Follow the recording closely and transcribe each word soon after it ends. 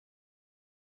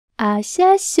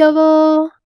Asiasiowo!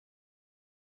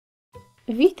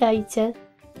 Witajcie!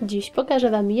 Dziś pokażę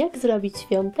Wam, jak zrobić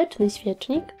świąteczny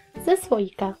świecznik ze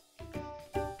słoika.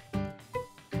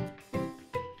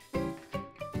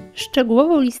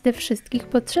 Szczegółową listę wszystkich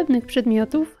potrzebnych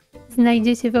przedmiotów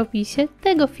znajdziecie w opisie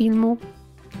tego filmu.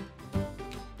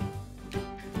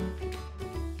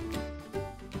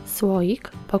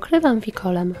 Słoik pokrywam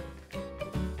wikolem.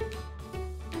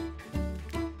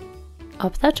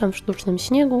 Obtaczam w sztucznym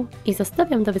śniegu i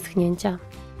zostawiam do wyschnięcia.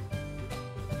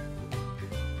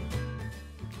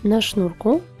 Na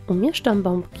sznurku umieszczam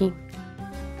bombki.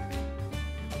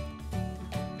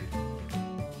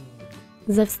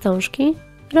 Ze wstążki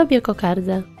robię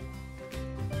kokardę.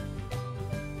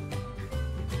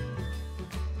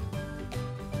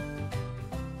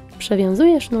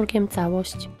 Przewiązuję sznurkiem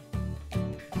całość.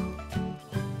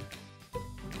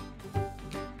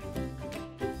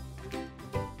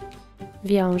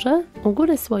 Wiążę u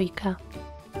góry słoika.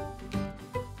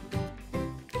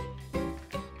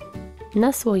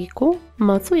 Na słoiku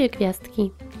mocuję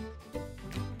gwiazdki.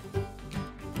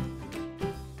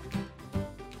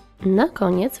 Na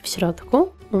koniec w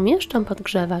środku umieszczam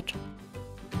podgrzewacz.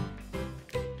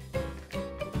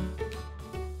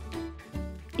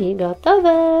 I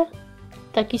gotowe!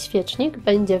 Taki świecznik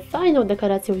będzie fajną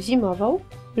dekoracją zimową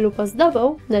lub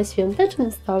ozdobą na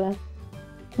świątecznym stole.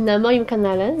 Na moim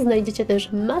kanale znajdziecie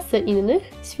też masę innych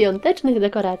świątecznych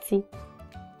dekoracji.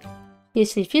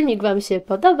 Jeśli filmik Wam się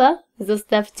podoba,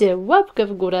 zostawcie łapkę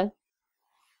w górę.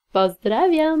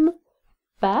 Pozdrawiam!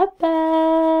 Pa, pa!